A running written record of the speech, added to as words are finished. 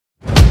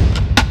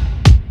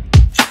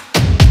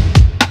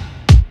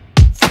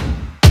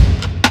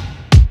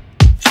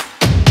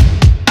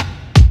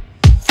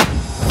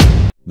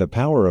The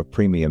power of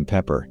premium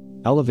pepper.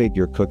 Elevate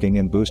your cooking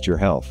and boost your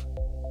health.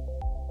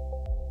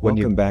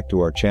 Welcome back to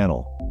our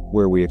channel,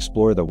 where we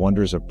explore the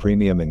wonders of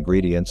premium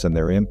ingredients and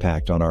their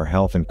impact on our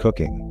health and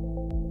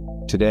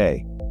cooking.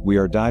 Today, we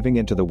are diving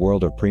into the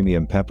world of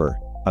premium pepper,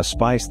 a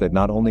spice that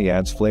not only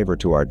adds flavor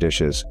to our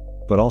dishes,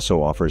 but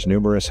also offers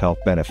numerous health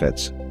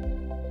benefits.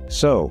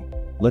 So,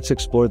 let's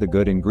explore the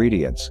good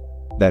ingredients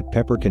that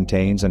pepper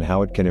contains and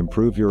how it can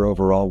improve your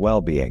overall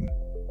well-being.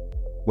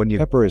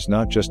 Pepper is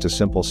not just a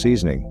simple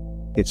seasoning,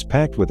 it's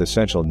packed with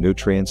essential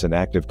nutrients and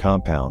active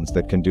compounds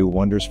that can do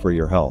wonders for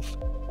your health.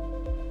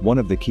 One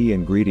of the key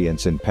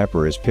ingredients in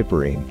pepper is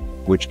piperine,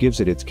 which gives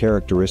it its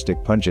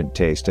characteristic pungent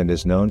taste and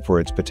is known for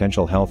its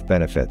potential health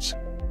benefits.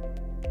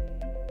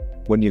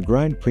 When you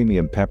grind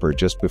premium pepper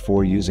just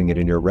before using it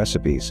in your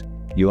recipes,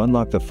 you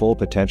unlock the full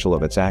potential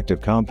of its active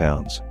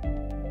compounds.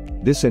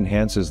 This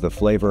enhances the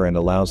flavor and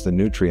allows the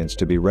nutrients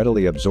to be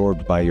readily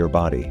absorbed by your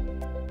body.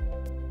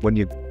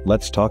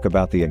 Let's talk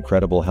about the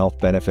incredible health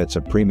benefits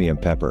of premium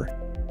pepper.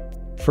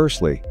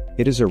 Firstly,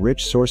 it is a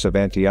rich source of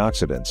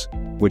antioxidants,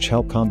 which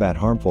help combat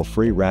harmful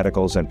free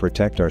radicals and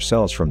protect our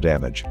cells from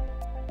damage.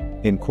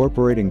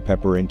 Incorporating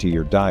pepper into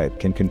your diet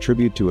can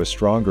contribute to a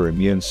stronger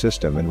immune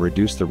system and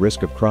reduce the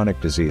risk of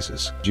chronic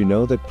diseases. Did you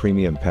know that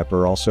premium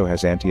pepper also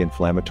has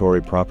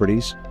anti-inflammatory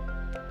properties?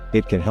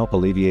 It can help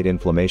alleviate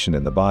inflammation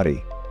in the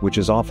body, which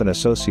is often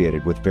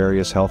associated with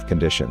various health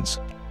conditions.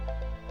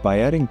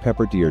 By adding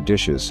pepper to your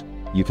dishes,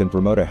 you can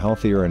promote a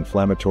healthier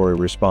inflammatory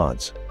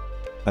response.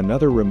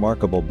 Another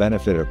remarkable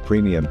benefit of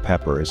premium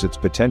pepper is its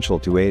potential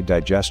to aid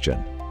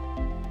digestion.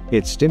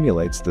 It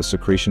stimulates the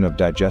secretion of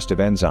digestive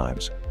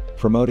enzymes,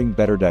 promoting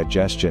better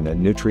digestion and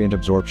nutrient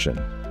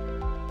absorption.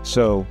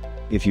 So,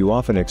 if you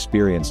often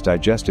experience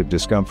digestive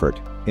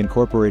discomfort,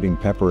 incorporating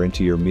pepper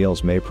into your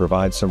meals may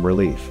provide some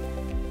relief.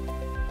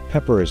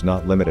 Pepper is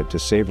not limited to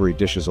savory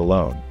dishes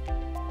alone.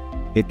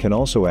 It can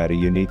also add a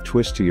unique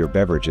twist to your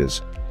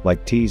beverages,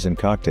 like teas and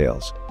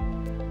cocktails.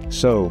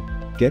 So,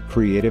 get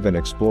creative and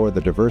explore the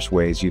diverse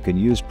ways you can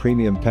use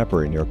premium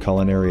pepper in your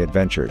culinary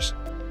adventures.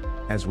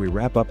 As we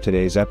wrap up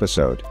today's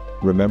episode,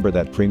 remember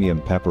that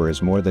premium pepper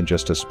is more than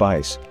just a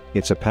spice,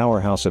 it's a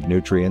powerhouse of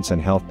nutrients and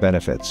health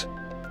benefits.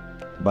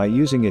 By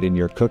using it in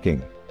your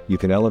cooking, you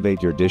can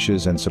elevate your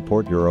dishes and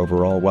support your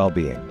overall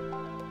well-being.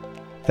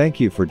 Thank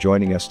you for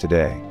joining us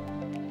today.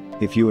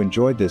 If you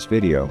enjoyed this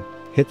video,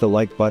 hit the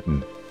like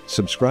button,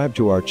 subscribe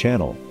to our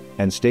channel,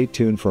 and stay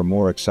tuned for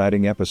more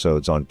exciting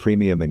episodes on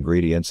premium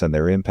ingredients and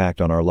their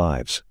impact on our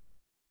lives.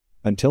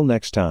 Until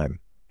next time,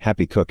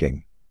 happy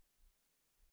cooking.